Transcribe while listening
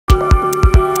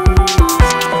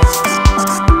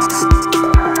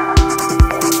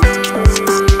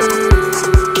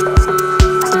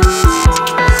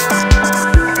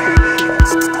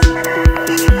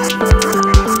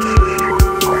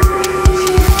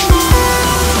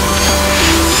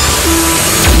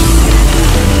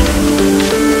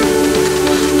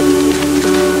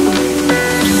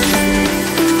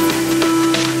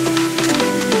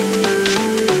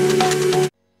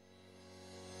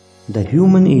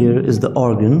human ear is the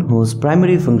organ whose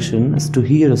primary function is to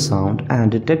hear a sound and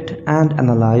detect and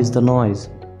analyze the noise.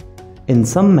 In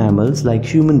some mammals like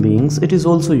human beings, it is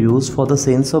also used for the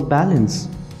sense of balance.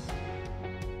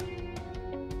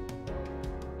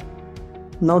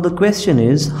 Now the question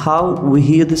is how we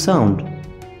hear the sound.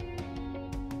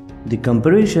 The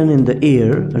compression in the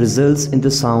air results in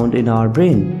the sound in our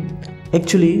brain.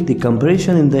 Actually, the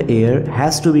compression in the air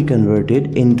has to be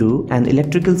converted into an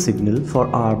electrical signal for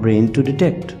our brain to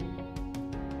detect.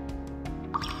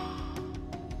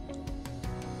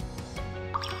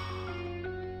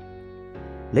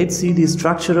 Let's see the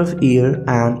structure of ear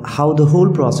and how the whole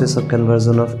process of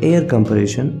conversion of air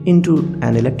compression into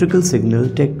an electrical signal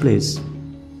takes place.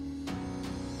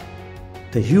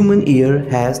 The human ear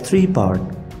has three parts: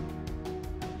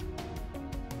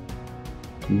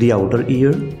 the outer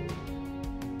ear,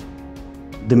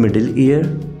 the middle ear,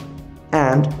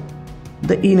 and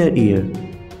the inner ear.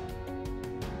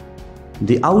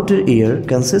 The outer ear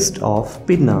consists of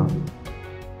pinna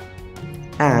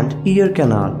and ear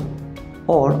canal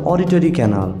or auditory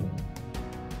canal.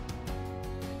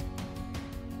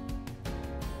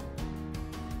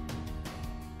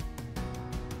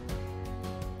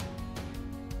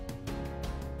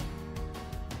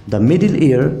 The middle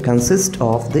ear consists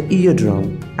of the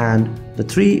eardrum and the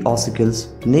three ossicles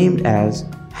named as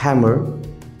hammer,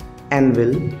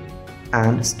 anvil,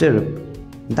 and stirrup.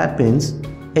 That means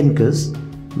incus,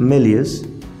 malleus,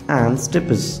 and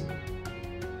stipes.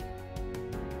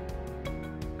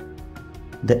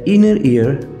 The inner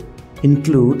ear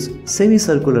includes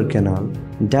semicircular canal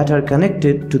that are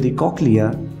connected to the cochlea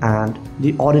and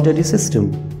the auditory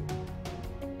system.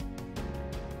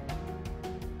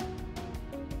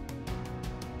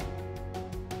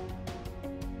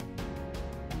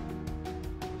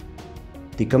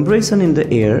 The compression in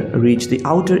the air reaches the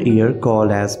outer ear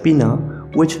called as pinna,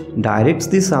 which directs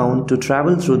the sound to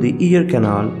travel through the ear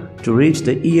canal to reach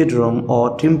the eardrum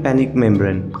or tympanic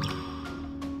membrane.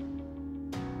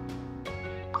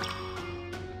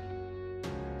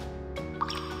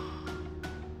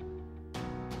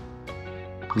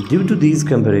 Due to these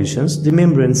compressions, the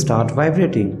membranes start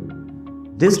vibrating.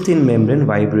 This thin membrane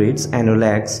vibrates and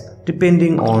relaxes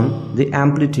depending on the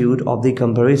amplitude of the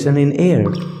compression in air.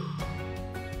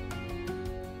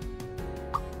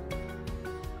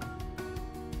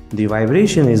 The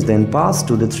vibration is then passed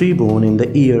to the three bones in the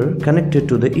ear connected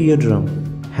to the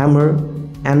eardrum, hammer,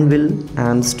 anvil,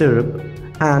 and stirrup,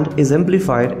 and is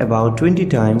amplified about 20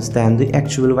 times than the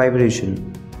actual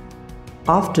vibration.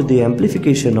 After the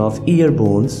amplification of ear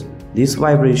bones, this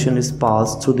vibration is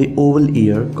passed through the oval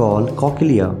ear called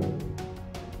cochlea.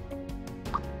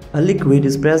 A liquid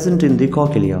is present in the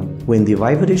cochlea. When the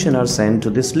vibrations are sent to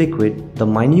this liquid, the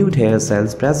minute hair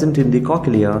cells present in the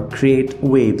cochlea create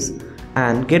waves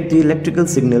and get the electrical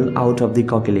signal out of the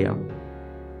cochlea.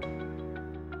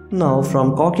 Now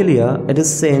from cochlea it is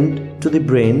sent to the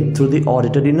brain through the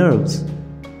auditory nerves.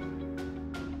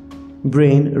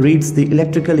 Brain reads the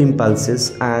electrical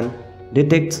impulses and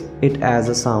detects it as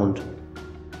a sound.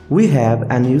 We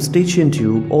have an eustachian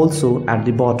tube also at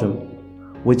the bottom,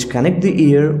 which connect the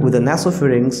ear with the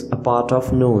nasopharynx, a part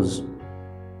of nose.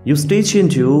 Eustachian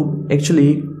tube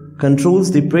actually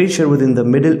controls the pressure within the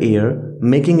middle ear,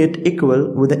 making it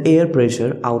equal with the air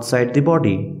pressure outside the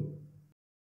body.